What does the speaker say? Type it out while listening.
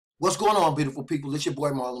What's going on, beautiful people? It's your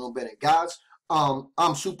boy Marlon O Bennett. Guys,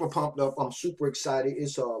 I'm super pumped up. I'm super excited.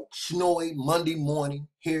 It's a snowy Monday morning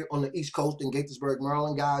here on the East Coast in Gaithersburg,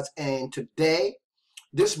 Maryland, guys. And today,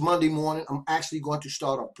 this Monday morning, I'm actually going to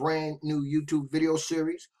start a brand new YouTube video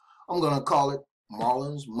series. I'm going to call it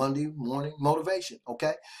Marlon's Monday Morning Motivation,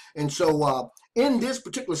 okay? And so in this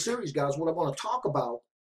particular series, guys, what I want to talk about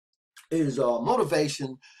is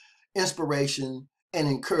motivation, inspiration, and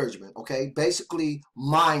encouragement, okay? Basically,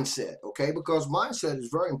 mindset, okay? Because mindset is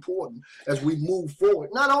very important as we move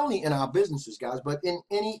forward, not only in our businesses, guys, but in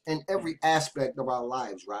any and every aspect of our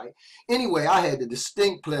lives, right? Anyway, I had the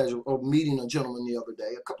distinct pleasure of meeting a gentleman the other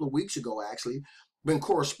day, a couple of weeks ago, actually. Been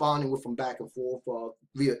corresponding with him back and forth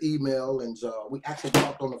via email, and we actually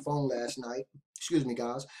talked on the phone last night. Excuse me,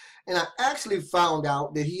 guys. And I actually found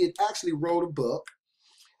out that he had actually wrote a book,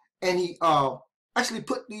 and he actually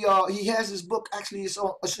put the he has his book. Actually, it's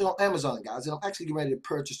on Amazon, guys, and I'm actually getting ready to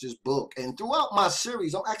purchase this book. And throughout my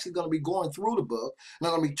series, I'm actually going to be going through the book, and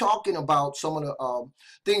I'm going to be talking about some of the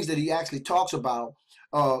things that he actually talks about,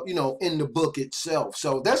 you know, in the book itself.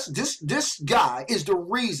 So this guy is the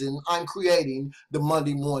reason I'm creating the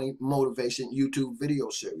Monday Morning Motivation YouTube video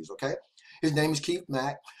series. Okay, his name is Keith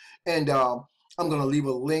Mack, and I'm going to leave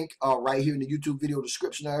a link right here in the YouTube video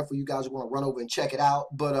description area for you guys who want to run over and check it out.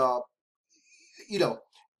 But, you know,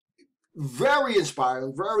 very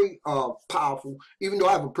inspiring, very powerful. Even though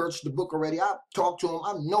I haven't purchased the book already, I talked to him.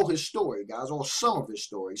 I know his story, guys, or some of his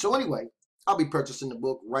story. So anyway, I'll be purchasing the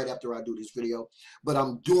book right after I do this video. But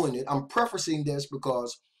I'm doing it. I'm prefacing this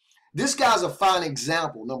because this guy's a fine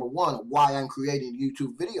example, number one, of why I'm creating a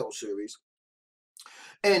YouTube video series.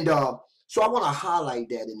 And so I want to highlight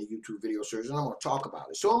that in the YouTube video series, and I'm going to talk about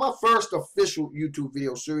it. So in my first official YouTube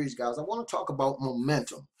video series, guys, I want to talk about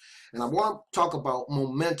momentum. And I want to talk about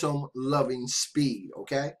momentum loving speed,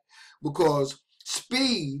 okay? Because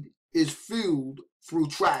speed is fueled through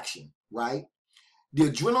traction, right? The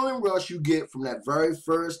adrenaline rush you get from that very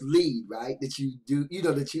first lead, right, that you do, you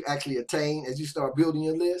know, that you actually attain as you start building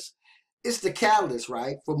your list, it's the catalyst,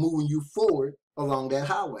 right, for moving you forward along that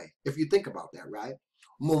highway, if you think about that, right?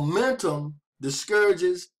 Momentum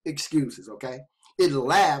discourages excuses, okay? It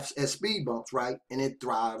laughs at speed bumps, right? And it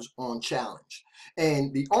thrives on challenge.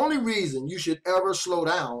 And the only reason you should ever slow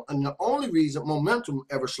down, and the only reason momentum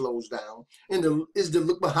ever slows down is to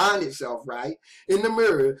look behind itself, right? In the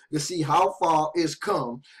mirror to see how far it's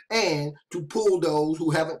come and to pull those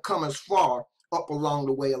who haven't come as far up along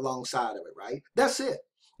the way alongside of it, right? That's it.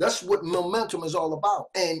 That's what momentum is all about.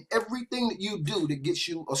 And everything that you do that gets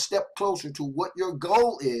you a step closer to what your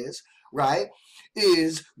goal is, right,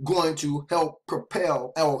 is going to help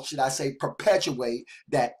propel, or should I say perpetuate,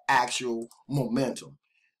 that actual momentum.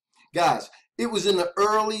 Guys, it was in the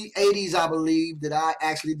early 80s, I believe, that I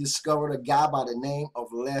actually discovered a guy by the name of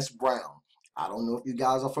Les Brown. I don't know if you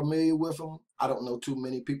guys are familiar with him. I don't know too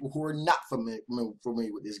many people who are not familiar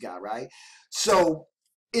with this guy, right? So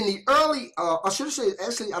in the early, I should say,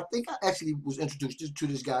 actually, I think I actually was introduced to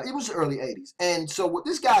this guy. It was the early 80s. And so what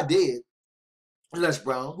this guy did, Les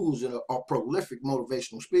Brown, who's a prolific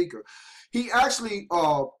motivational speaker, he actually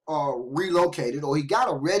relocated, or he got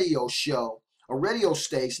a radio show, a radio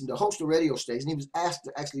station, to host a radio station. He was asked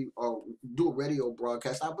to actually do a radio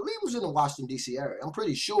broadcast. I believe it was in the Washington, D.C. area. I'm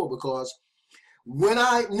pretty sure, because when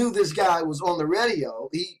I knew this guy was on the radio,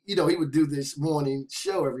 he would do this morning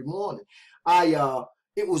show every morning. I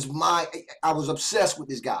was obsessed with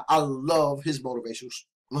this guy. I love his motivational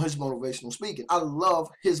speaking. I love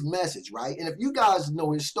his message, right? And if you guys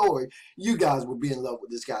know his story, you guys would be in love with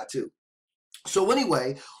this guy too. So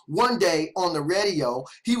anyway, one day on the radio,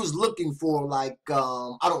 he was looking for, like,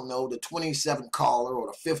 I don't know, the 27th caller or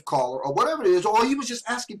the 5th caller or whatever it is, or he was just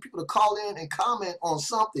asking people to call in and comment on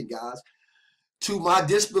something, guys. To my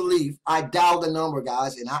disbelief, I dialed the number,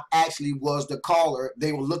 guys, and I actually was the caller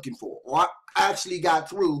they were looking for. Or I actually got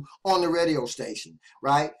through on the radio station,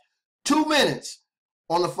 right? 2 minutes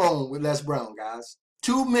on the phone with Les Brown, guys.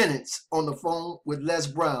 2 minutes on the phone with Les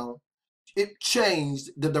Brown. It changed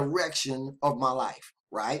the direction of my life,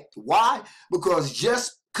 right? Why? Because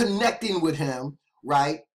just connecting with him,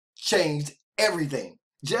 right, changed everything.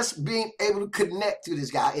 Just being able to connect to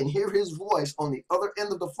this guy and hear his voice on the other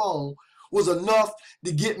end of the phone was enough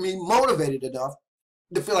to get me motivated enough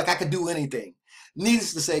to feel like I could do anything.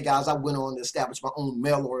 Needless to say, guys, I went on to establish my own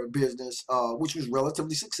mail order business, which was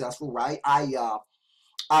relatively successful, right? I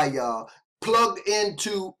plugged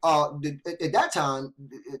into, at that time,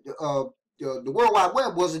 the World Wide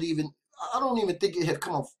Web wasn't even, I don't even think it had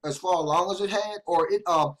come as far along as it had, or it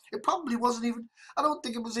probably wasn't even, I don't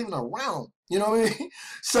think it was even around, you know what I mean?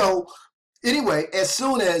 So anyway, as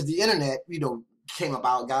soon as the internet, came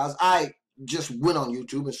about, guys. I just went on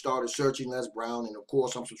YouTube and started searching Les Brown, and of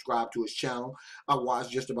course, I'm subscribed to his channel. I watch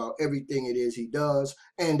just about everything it is he does,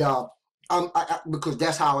 and because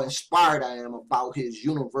that's how inspired I am about his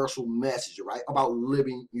universal message, right? About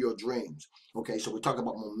living your dreams. Okay, so we're talking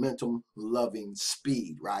about momentum, loving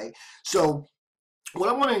speed, right? So what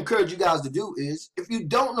I want to encourage you guys to do is, if you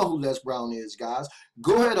don't know who Les Brown is, guys,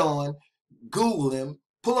 go ahead on, Google him,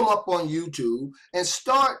 pull him up on YouTube, and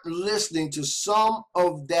start listening to some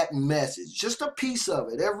of that message. Just a piece of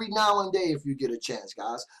it every now and then if you get a chance,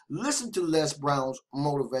 guys. Listen to Les Brown's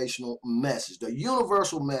motivational message, the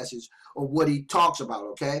universal message of what he talks about,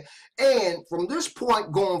 okay? And from this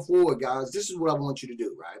point going forward, guys, this is what I want you to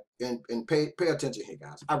do, right? And pay attention here,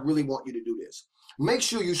 guys. I really want you to do this. Make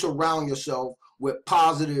sure you surround yourself with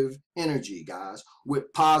positive energy, guys,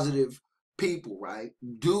 with positive people, right?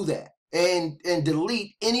 Do that. And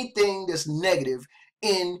delete anything that's negative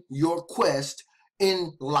in your quest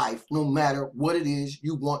in life, no matter what it is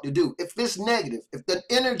you want to do. If it's negative, if the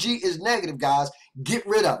energy is negative, guys, get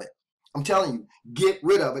rid of it. I'm telling you, get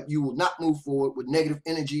rid of it. You will not move forward with negative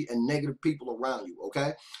energy and negative people around you,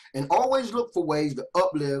 okay? And always look for ways to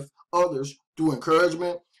uplift others through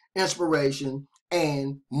encouragement, inspiration,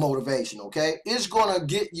 and motivation, okay? It's gonna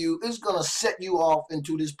get you, it's gonna set you off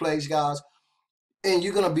into this place, guys, and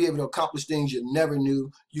you're gonna be able to accomplish things you never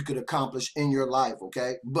knew you could accomplish in your life,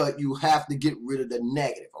 okay? But you have to get rid of the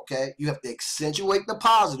negative, okay? You have to accentuate the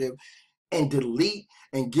positive and delete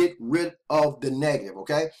and get rid of the negative,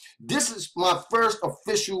 okay? This is my first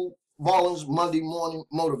official Marlons Monday morning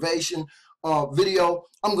motivation video.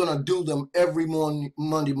 I'm gonna do them every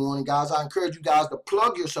Monday morning, guys. I encourage you guys to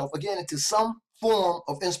plug yourself again into some form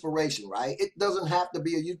of inspiration, right? It doesn't have to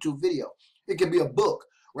be a YouTube video. It could be a book,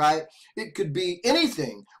 right? It could be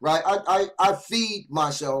anything, right? I feed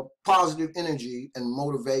myself positive energy and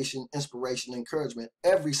motivation, inspiration, encouragement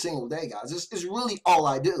every single day, guys. It's really all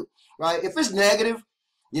I do, right? If it's negative,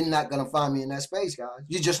 you're not going to find me in that space, guys.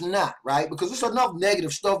 You're just not, right? Because there's enough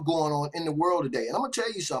negative stuff going on in the world today. And I'm going to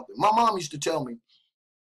tell you something. My mom used to tell me,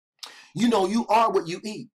 you know, you are what you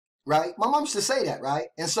eat, right? My mom used to say that, right?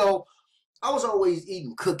 And so I was always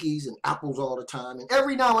eating cookies and apples all the time. And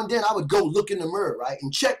every now and then I would go look in the mirror, right,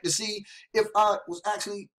 and check to see if I was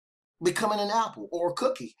actually becoming an apple or a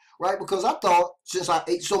cookie, right? Because I thought since I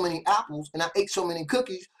ate so many apples and I ate so many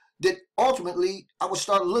cookies that ultimately I would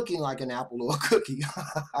start looking like an apple or a cookie,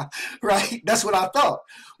 right? That's what I thought.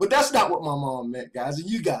 But that's not what my mom meant, guys, and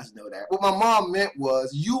you guys know that. What my mom meant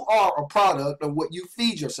was you are a product of what you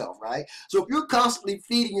feed yourself, right? So if you're constantly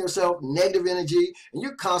feeding yourself negative energy and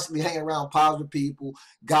you're constantly hanging around positive people,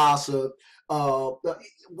 gossip,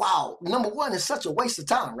 wow, number one, it's such a waste of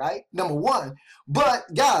time, right? Number one. But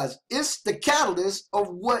guys, it's the catalyst of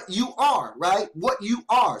what you are, right? What you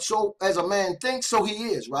are. So as a man thinks, so he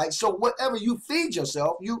is, right? So whatever you feed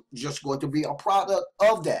yourself, you're just going to be a product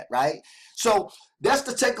of that, right? So that's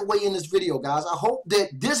the takeaway in this video, guys. I hope that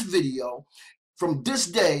this video from this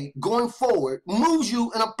day going forward moves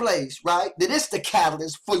you in a place, right, that it's the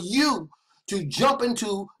catalyst for you to jump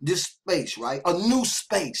into this space, right? A new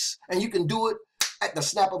space. And you can do it at the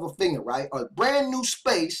snap of a finger, right? A brand new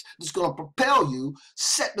space that's going to propel you,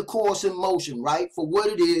 set the course in motion, right? For what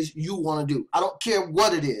it is you want to do. I don't care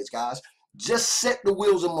what it is, guys. Just set the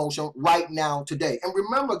wheels in motion right now, today. And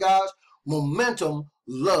remember, guys, momentum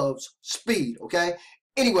loves speed, okay?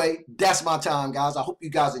 Anyway, that's my time, guys. I hope you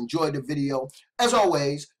guys enjoyed the video. As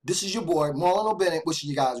always, this is your boy, Marlon O Bennett, wishing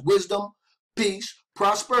you guys wisdom, peace,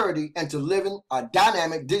 prosperity, and to living a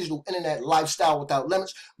dynamic digital internet lifestyle without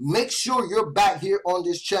limits. Make sure you're back here on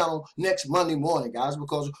this channel next Monday morning, guys,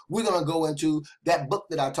 because we're going to go into that book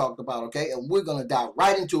that I talked about, okay? And we're going to dive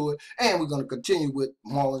right into it, and we're going to continue with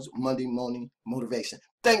Marlon's Monday morning motivation.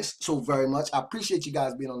 Thanks so very much. I appreciate you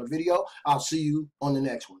guys being on the video. I'll see you on the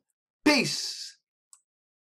next one. Peace.